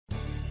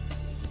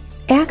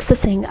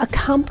Accessing a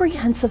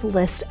comprehensive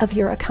list of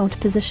your account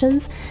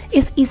positions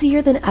is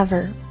easier than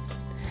ever.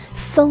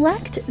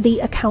 Select the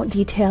Account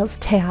Details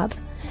tab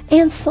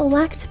and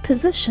select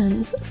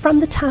Positions from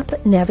the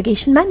top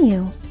navigation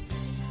menu.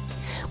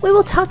 We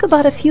will talk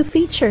about a few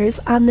features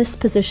on this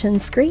position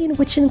screen,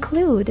 which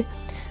include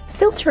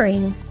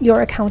filtering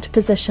your account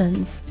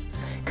positions,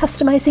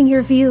 customizing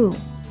your view,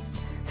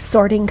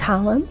 sorting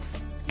columns,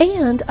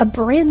 and a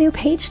brand new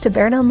page to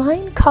Baird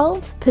Online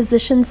called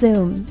Position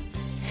Zoom.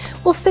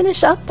 We'll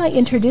finish up by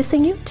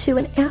introducing you to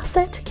an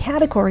asset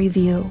category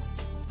view.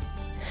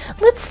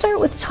 Let's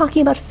start with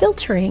talking about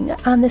filtering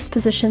on this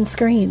position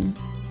screen.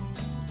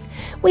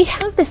 We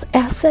have this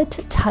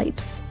Asset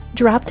Types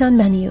drop-down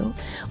menu,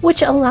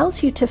 which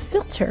allows you to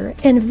filter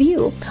and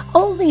view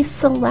only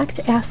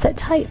select asset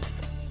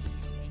types.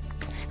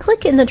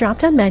 Click in the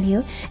drop-down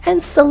menu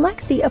and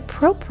select the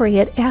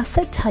appropriate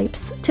asset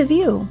types to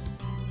view.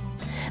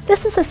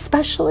 This is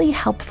especially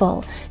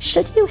helpful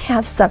should you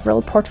have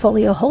several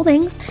portfolio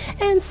holdings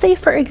and say,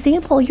 for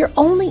example, you're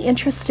only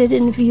interested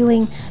in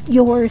viewing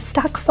your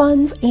stock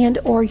funds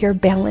and/or your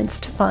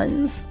balanced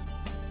funds.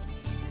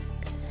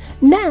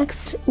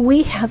 Next,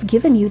 we have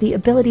given you the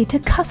ability to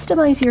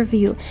customize your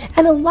view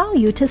and allow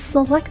you to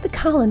select the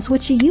columns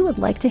which you would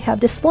like to have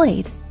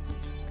displayed.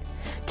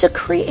 To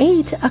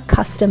create a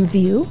custom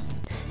view,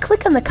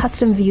 click on the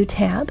Custom View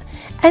tab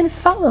and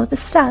follow the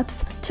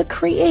steps to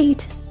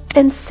create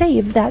and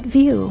save that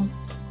view.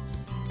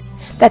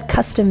 That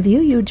custom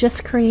view you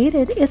just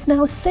created is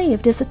now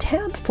saved as a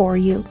tab for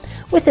you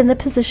within the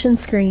position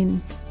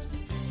screen.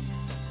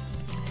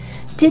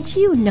 Did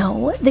you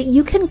know that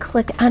you can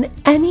click on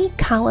any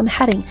column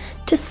heading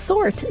to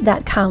sort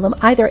that column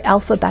either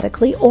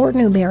alphabetically or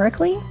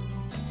numerically?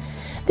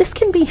 This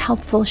can be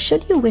helpful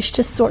should you wish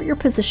to sort your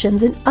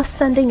positions in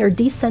ascending or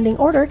descending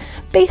order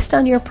based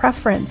on your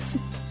preference.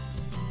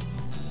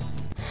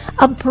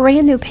 A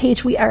brand new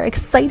page we are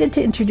excited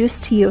to introduce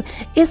to you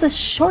is a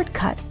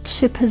shortcut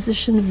to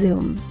Position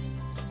Zoom.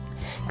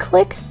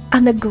 Click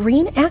on the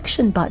green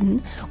action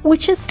button,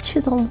 which is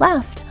to the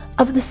left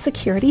of the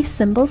security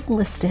symbols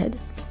listed,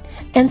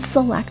 and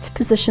select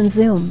Position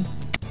Zoom.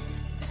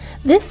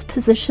 This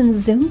Position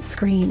Zoom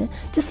screen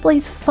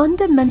displays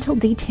fundamental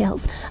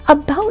details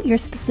about your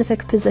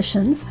specific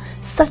positions,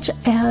 such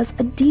as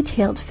a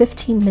detailed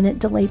 15-minute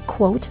delayed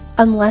quote,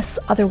 unless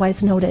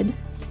otherwise noted,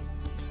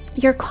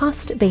 your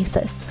cost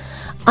basis,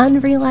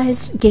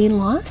 unrealized gain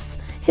loss,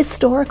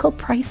 historical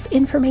price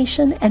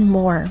information, and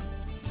more.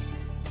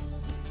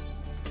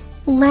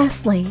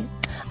 Lastly,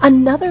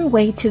 another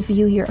way to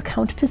view your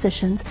account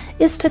positions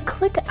is to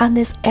click on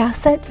this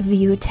Asset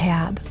View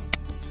tab.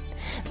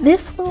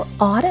 This will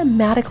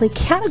automatically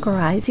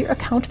categorize your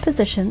account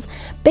positions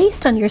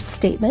based on your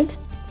statement,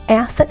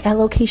 asset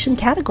allocation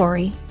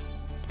category.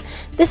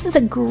 This is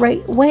a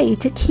great way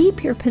to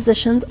keep your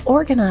positions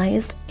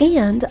organized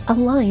and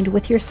aligned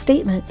with your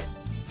statement.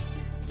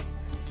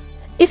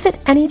 If at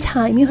any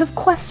time you have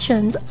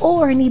questions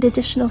or need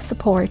additional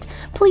support,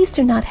 please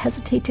do not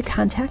hesitate to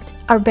contact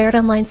our Baird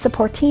Online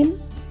support team.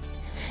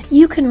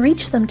 You can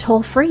reach them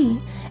toll-free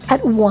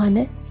at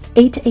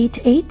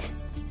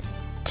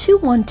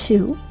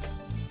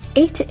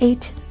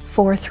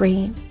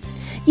 1-888-212-8843.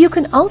 You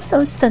can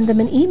also send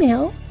them an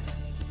email,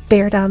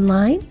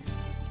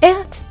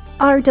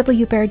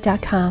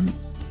 bairdonline@rwbaird.com.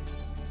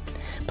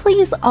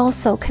 Please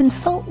also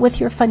consult with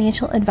your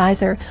financial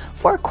advisor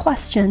for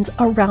questions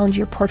around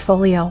your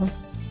portfolio.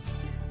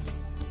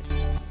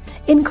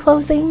 In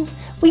closing,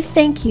 we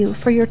thank you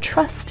for your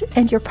trust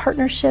and your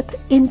partnership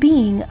in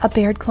being a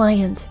Baird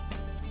client.